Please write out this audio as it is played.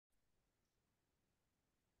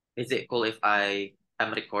Is it cool if I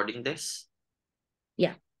am recording this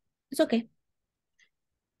Yeah, it's okay.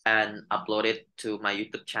 and upload it to my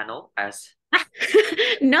YouTube channel as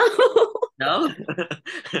No. no?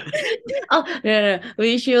 Oh, no, no.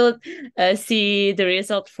 We should see the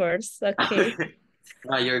result first. Okay.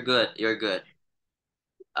 No, you're good. You're good.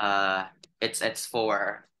 Uh, it's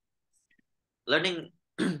for learning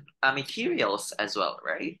materials as well,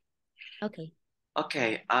 right? Okay.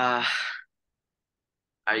 Okay. Are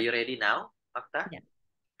you ready now, Okta? Yeah.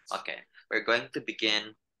 Okay. We're going to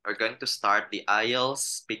begin. We're going to start the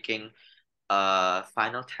IELTS speaking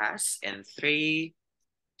final test in three,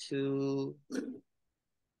 two,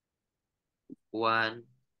 one.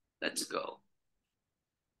 Let's go.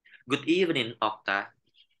 Good evening, Okta.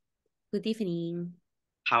 Good evening.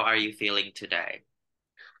 How are you feeling today?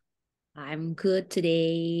 I'm good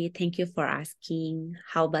today. Thank you for asking.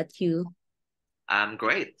 How about you? I'm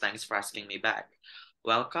great. Thanks for asking me back.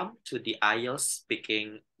 Welcome to the IELTS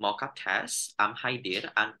speaking mock-up test. I'm Haidir,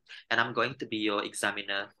 and I'm going to be your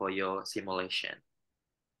examiner for your simulation.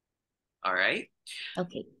 All right.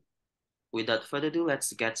 Okay. Without further ado,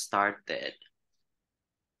 let's get started.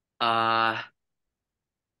 Uh,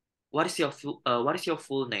 what is your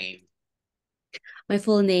full name? My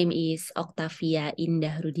full name is Oktavia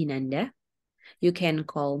Indah Rudinanda. You can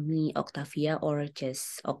call me Oktavia or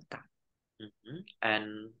just Okta.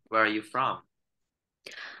 And where are you from?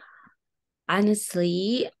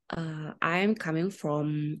 Honestly, I'm coming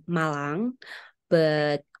from Malang,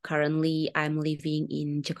 but currently I'm living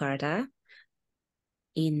in Jakarta,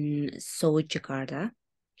 in Seoul, Jakarta,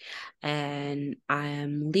 and I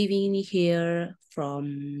am living here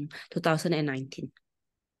from 2019.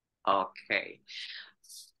 Okay.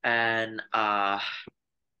 And are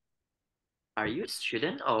you a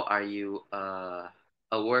student or are you a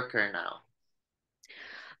worker now?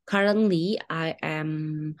 Currently, I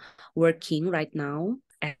am working right now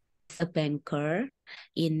as a banker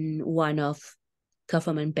in one of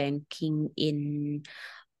government banking in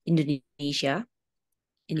Indonesia.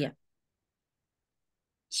 And yeah,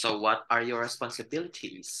 So what are your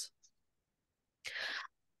responsibilities?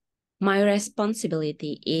 my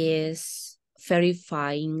responsibility is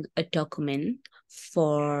verifying a document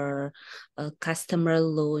for a customer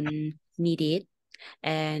loan needed.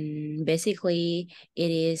 And basically, it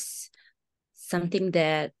is something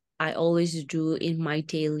that I always do in my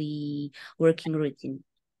daily working routine.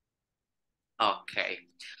 Okay.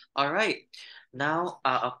 All right. Now,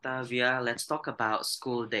 Octavia, let's talk about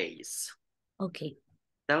school days. Okay.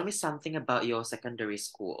 Tell me something about your secondary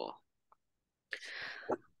school.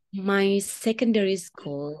 My secondary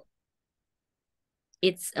school,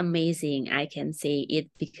 it's amazing. I can say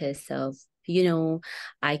it because of,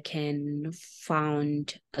 I can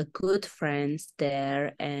found a good friends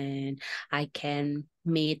there, and I can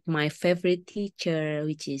meet my favorite teacher,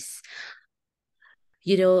 which is,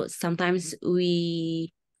 sometimes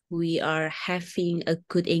we are having a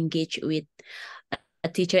good engage with a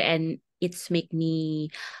teacher, and it's make me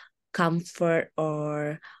comfort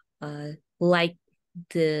or like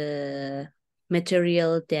the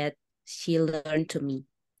material that she learned to me.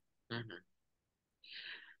 Mhm.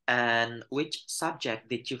 And which subject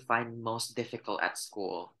did you find most difficult at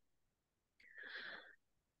school?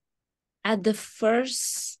 At the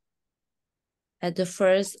first,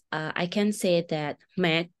 I can say that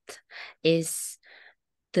math is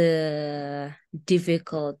the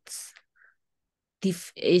difficult,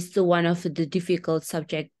 is the one of the difficult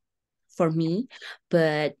subject for me,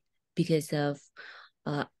 but because of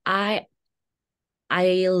I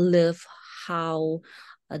love how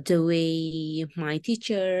the way my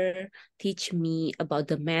teacher teach me about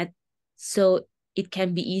the math, so it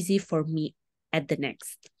can be easy for me at the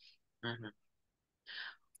next. Mhm.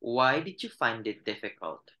 Why did you find it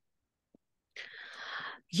difficult?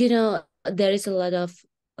 There is a lot of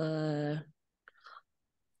uh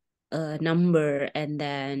number, and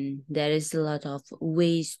then there is a lot of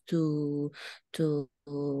ways to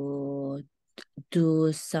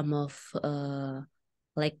do some of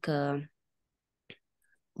like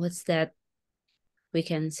what's that we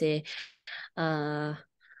can say uh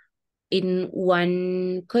in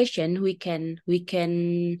one question we can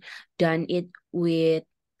done it with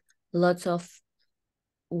lots of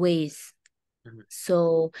ways, Mhm,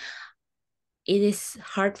 so it is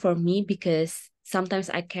hard for me because sometimes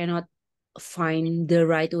I cannot find the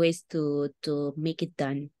right ways to make it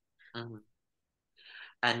done. mhm.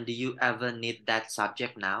 And do you ever need that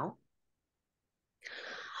subject now?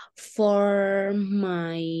 For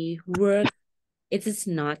my work, it is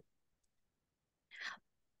not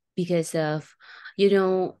because of you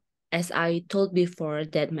know as I told before,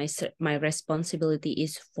 that my responsibility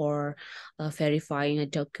is for verifying a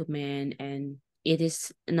document, and it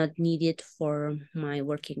is not needed for my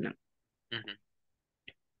working now. Mhm.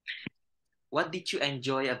 What did you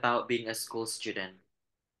enjoy about being a school student?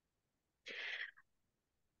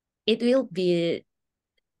 It will be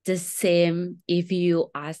the same if you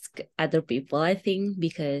ask other people, I think,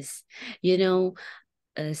 because you know,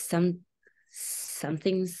 some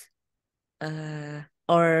things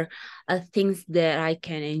or things that I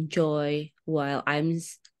can enjoy while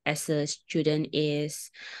as a student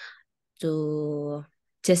is to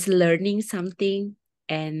just learning something,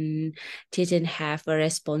 and didn't have a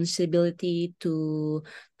responsibility to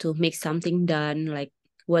make something done, like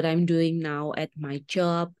what I'm doing now at my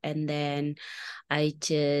job. And then I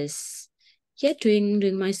just, yeah,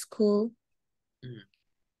 doing my school, Mhm.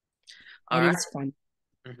 All and right. it's fun.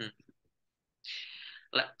 Mhm.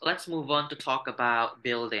 Let's move on to talk about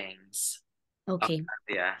buildings. Okay.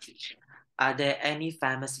 Yeah. Are there any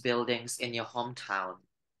famous buildings in your hometown?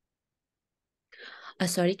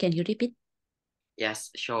 Sorry, can you repeat?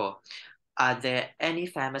 Yes, sure. Are there any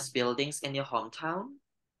famous buildings in your hometown?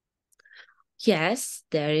 Yes,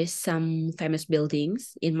 there is some famous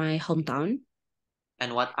buildings in my hometown.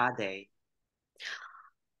 And what are they?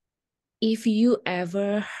 If you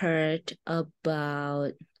ever heard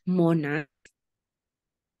about Mona,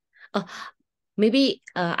 uh, maybe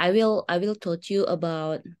I will talk to you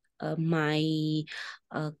about my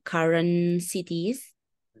current cities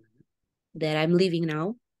Mhm. that I'm living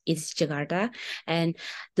now. It's Jakarta, and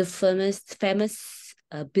the famous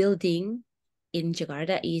building in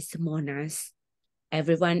Jakarta is Monas.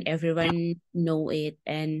 Everyone know it,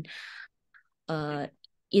 and uh,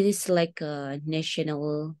 it is like a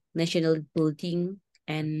national building,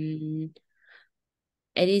 and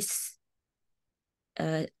it is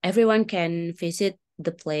everyone can visit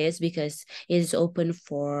the place because it is open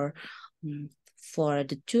mm, for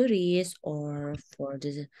the tourists, or for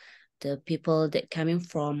the people that coming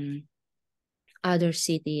from other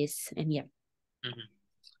cities. And yeah. Mhm.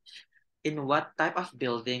 In what type of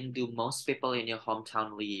building do most people in your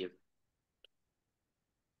hometown live?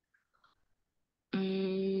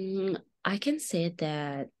 I can say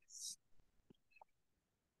that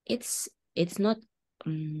it's not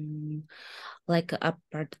um, like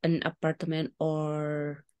an apartment,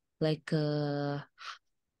 or like a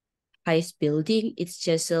highest building. It's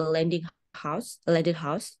just a landing house.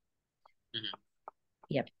 Mhm.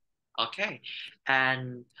 Yep. Okay.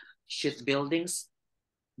 And should buildings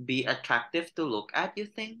be attractive to look at, you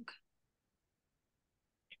think?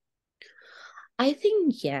 I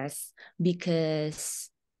think yes, because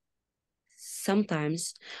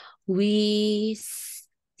sometimes we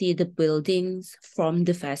see the buildings from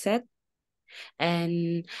the facade,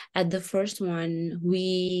 and at the first one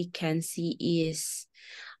we can see is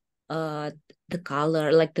uh the color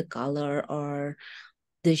or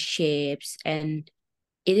the shapes, and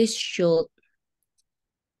it is should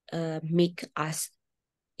make us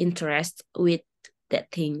interest with that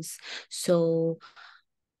things. So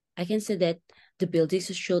I can say that the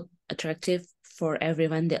buildings should attractive for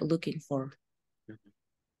everyone that looking for. Mhm.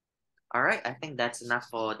 All right, I think that's enough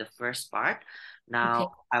for the first part. Okay.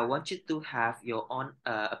 Now, I want you to have your own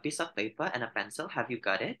a piece of paper and a pencil. Have you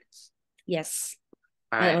got it? Yes,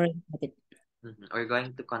 All I right. already have it. We're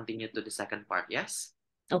going to continue to the second part. Yes.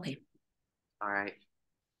 Okay. All right.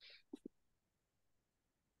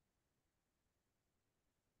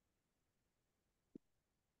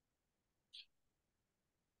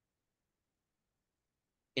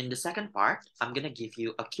 In the second part, I'm gonna give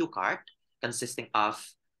you a cue card consisting of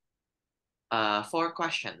four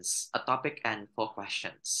questions, a topic and four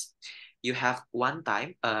questions. You have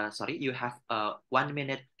you have 1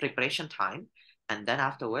 minute preparation time, and then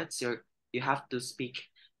afterwards you have to speak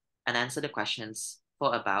and answer the questions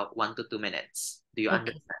for about 1 to 2 minutes. Do you Okay.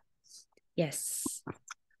 understand? Yes.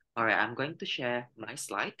 All right, I'm going to share my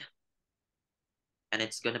slide, and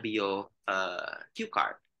it's gonna be your cue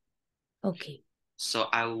card. Okay. So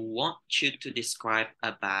I want you to describe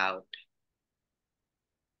about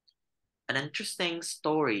an interesting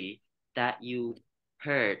story that you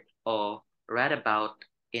heard or read about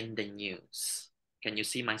in the news. Can you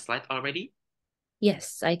see my slide already?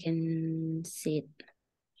 Yes, I can see it.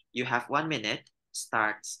 You have 1 minute,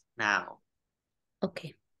 starts now.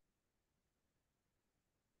 Okay.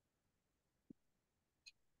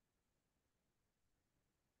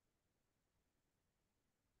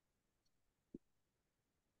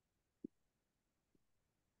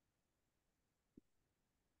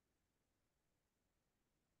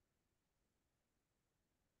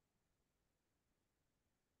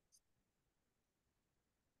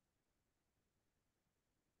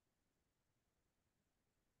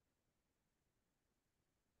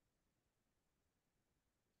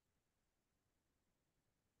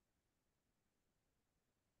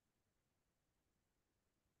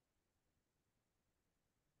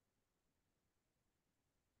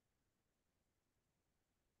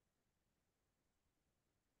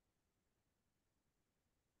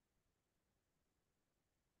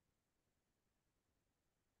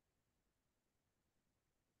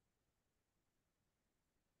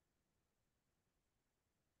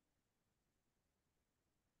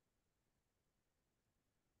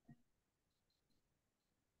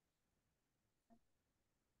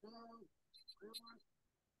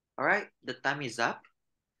 All right, the time is up.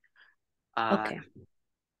 Uh, Okay.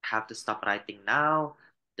 have to stop writing now.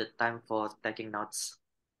 The time for taking notes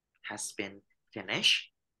has been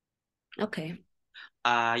finished. Okay.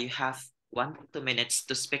 You have 1 to 2 minutes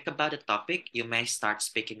to speak about the topic. You may start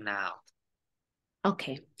speaking now.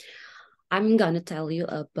 Okay. I'm gonna tell you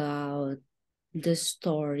about the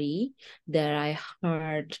story that I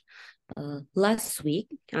heard last week.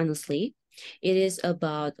 Honestly, it is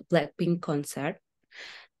about Blackpink concert.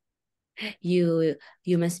 You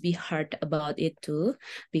must be heard about it too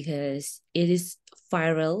because it is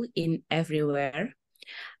viral in everywhere.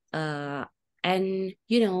 Uh, and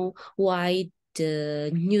you know why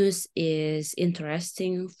the news is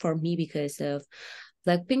interesting for me because of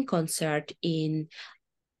Blackpink concert in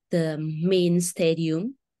the main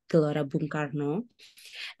stadium, Gelora Bung Karno,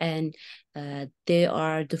 and they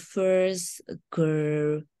are the first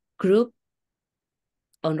girl group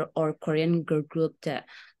or Korean girl group that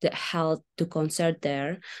held the concert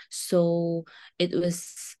there. So it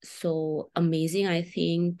was so amazing, I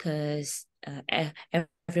think, because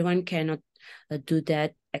everyone cannot do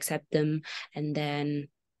that except them, and then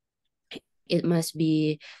it must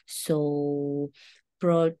be so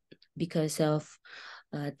proud because of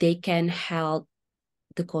they can help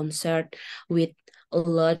the concert with a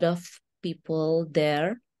lot of people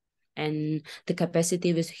there, and the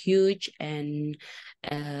capacity was huge, and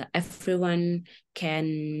everyone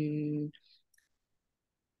can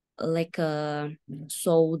like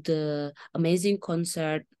saw the amazing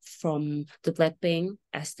concert from the Blackpink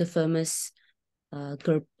as the famous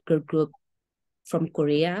girl group from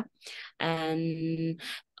Korea. And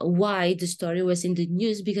why the story was in the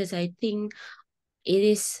news, because I think it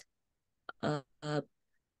is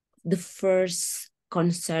the first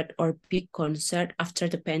concert or big concert after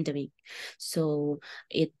the pandemic. So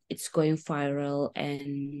it's going viral,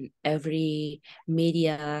 and every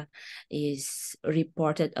media is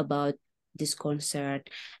reported about this concert.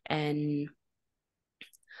 And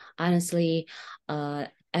honestly,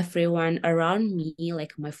 everyone around me,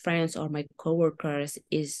 like my friends or my coworkers,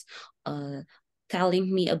 is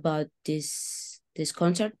telling me about this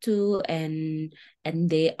concert too, and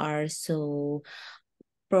they are so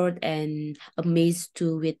proud and amazed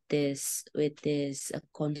too with this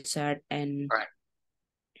concert. And All right,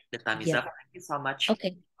 the time is yeah. up. Thank you so much,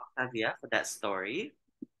 Okay. Octavia, for that story.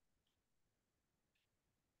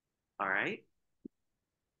 All right.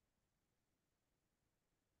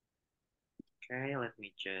 Okay, let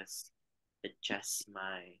me just adjust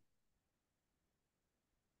my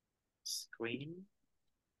screen.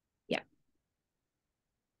 Yeah.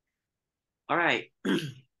 All right.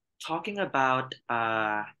 Talking about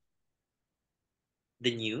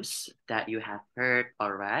the news that you have heard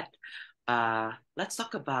or read, let's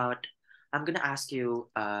talk about. I'm gonna ask you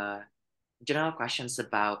general questions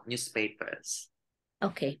about newspapers.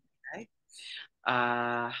 Okay. Okay.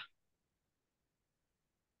 Uh,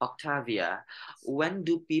 Octavia, when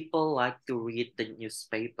do people like to read the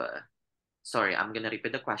newspaper? Sorry, I'm gonna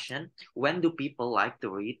repeat the question. When do people like to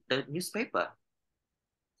read the newspaper?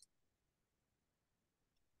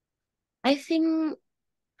 I think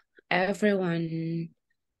everyone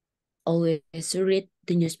always read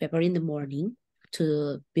the newspaper in the morning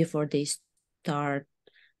to before they start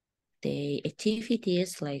the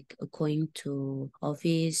activities like going to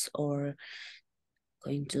office or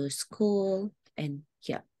going to school. And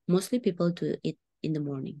yeah, mostly people do it in the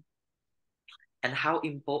morning. And how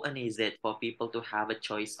important is it for people to have a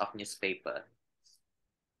choice of newspaper?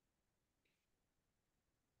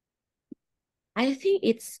 I think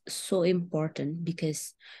it's so important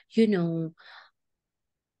because you know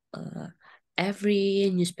uh, every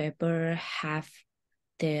newspaper have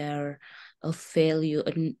their value,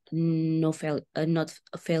 no value, not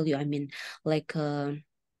a value, I mean, like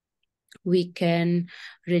we can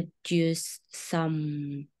reduce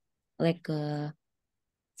some like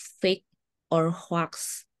fake or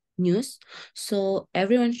hoax news. So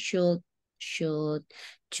everyone should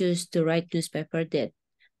choose the right newspaper that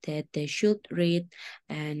they should read,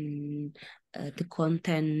 and the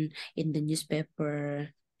content in the newspaper.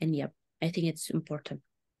 And yep, I think it's important.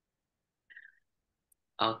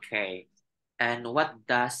 Okay. And what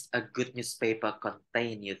does a good newspaper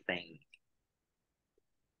contain, you think?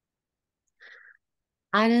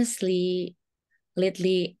 Honestly,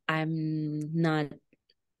 lately I'm not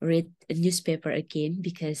read a newspaper again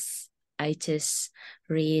because I just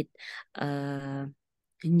read uh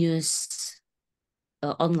news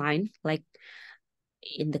online, like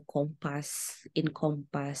in the Compass.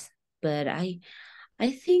 But I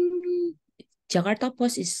think Jakarta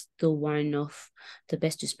Post is the one of the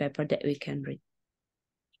best newspaper that we can read.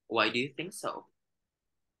 Why do you think so?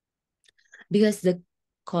 Because the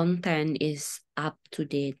content is up to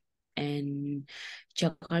date and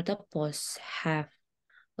Jakarta Post have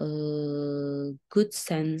a good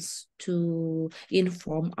sense to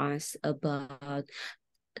inform us about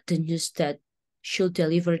the news that should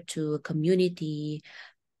deliver to a community.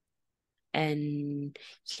 And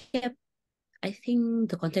yep, I think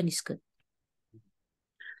the content is good.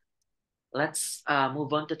 Let's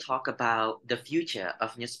move on to talk about the future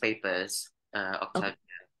of newspapers, Oh, Octavia.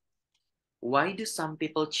 Why do some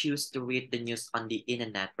people choose to read the news on the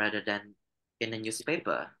internet rather than in a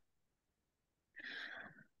newspaper?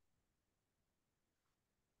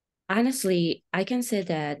 honestly, I can say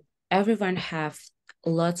that everyone have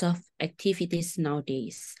lots of activities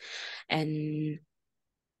nowadays, and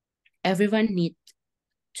everyone need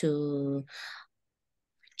to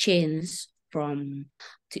change from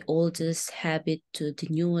the oldest habit to the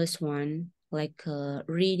newest one, like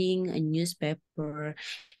reading a newspaper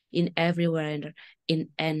in everywhere in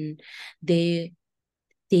and they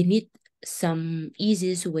they need some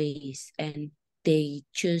easiest ways and they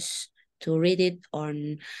choose to read it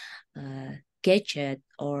on gadget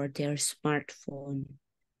or their smartphone.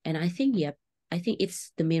 And I think, yep, I think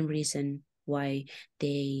it's the main reason why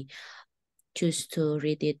they choose to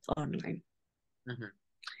read it online. Mhm.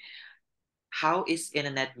 How is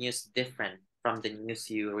internet news different from the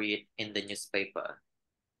news you read in the newspaper?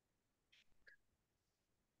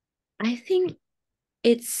 I think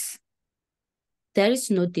it's there is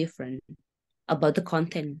no different about the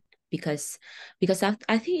content because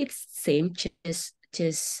I think it's same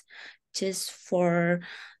just for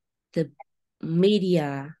the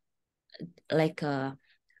media, like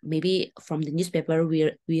maybe from the newspaper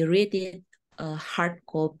we read it hard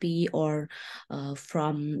copy or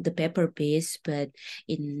from the paper base, but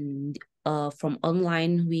in from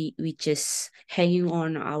online we just hanging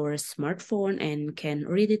on our smartphone and can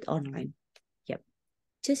read it online. Yep,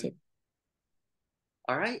 just it.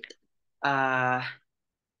 All right. Uh,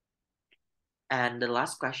 and the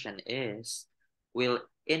last question is, will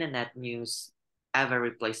internet news ever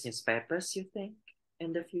replace newspapers, you think,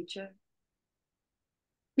 in the future?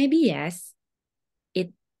 Maybe yes,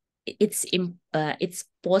 it it's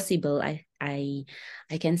possible. I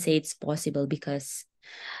can say it's possible because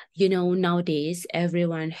nowadays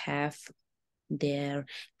everyone have their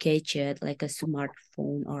gadget like a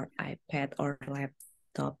smartphone or iPad or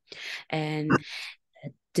laptop, and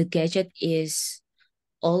the gadget is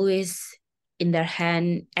always in their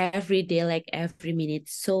hand every day, like every minute.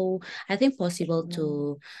 So I think possible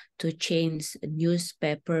to change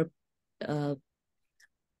newspaper uh,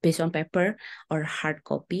 based on paper or hard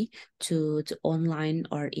copy to online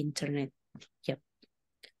or internet. Yep,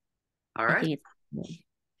 All I right. think it's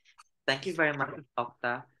Thank you very much,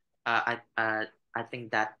 Okta. I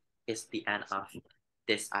think that is the end of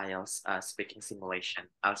this IELTS speaking simulation.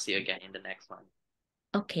 I'll see you again in the next one.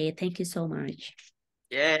 okay. Thank you so much.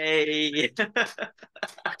 Yay! How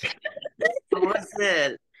was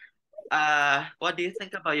it? What do you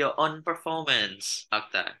think about your own performance,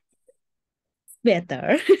 Okta?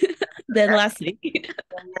 Better than last week.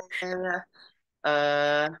 Yeah.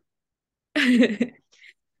 Eh,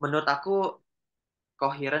 menurut aku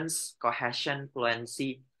coherence, cohesion,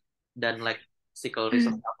 fluency, dan like lexical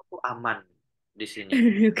resource aku tuh aman di sini.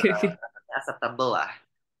 Okay. Acceptable lah.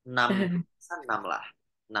 6, 6 lah.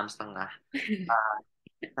 6,5. Uh,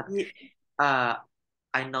 tapi uh,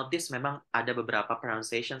 I notice memang ada beberapa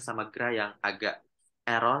pronunciation sama gra yang agak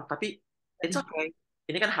error, tapi it's okay.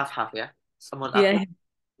 Ini kan half-half ya. Menurut aku Yeah.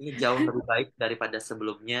 ini jauh lebih baik daripada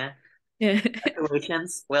sebelumnya. Yeah.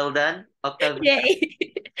 Congratulations, well done, Octavia. Yay.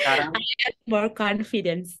 Sekarang, I had more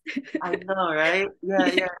confidence. I know, right? Ya,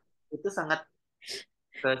 ya. Itu sangat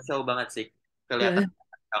ke show banget sih. Kelihatan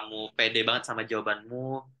Yeah. kamu pede banget sama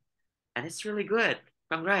jawabanmu. And it's really good.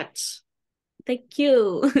 Congrats. Thank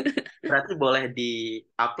you. Berarti boleh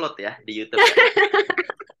di-upload ya di YouTube ya.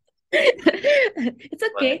 It's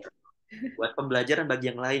Boleh. okay. Buat pembelajaran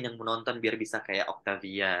bagi yang lain yang menonton biar bisa kayak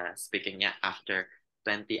Octavia speakingnya after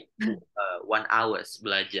 21 hours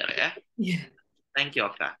belajar ya. Yeah. Thank you,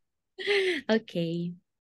 Okta. Okay.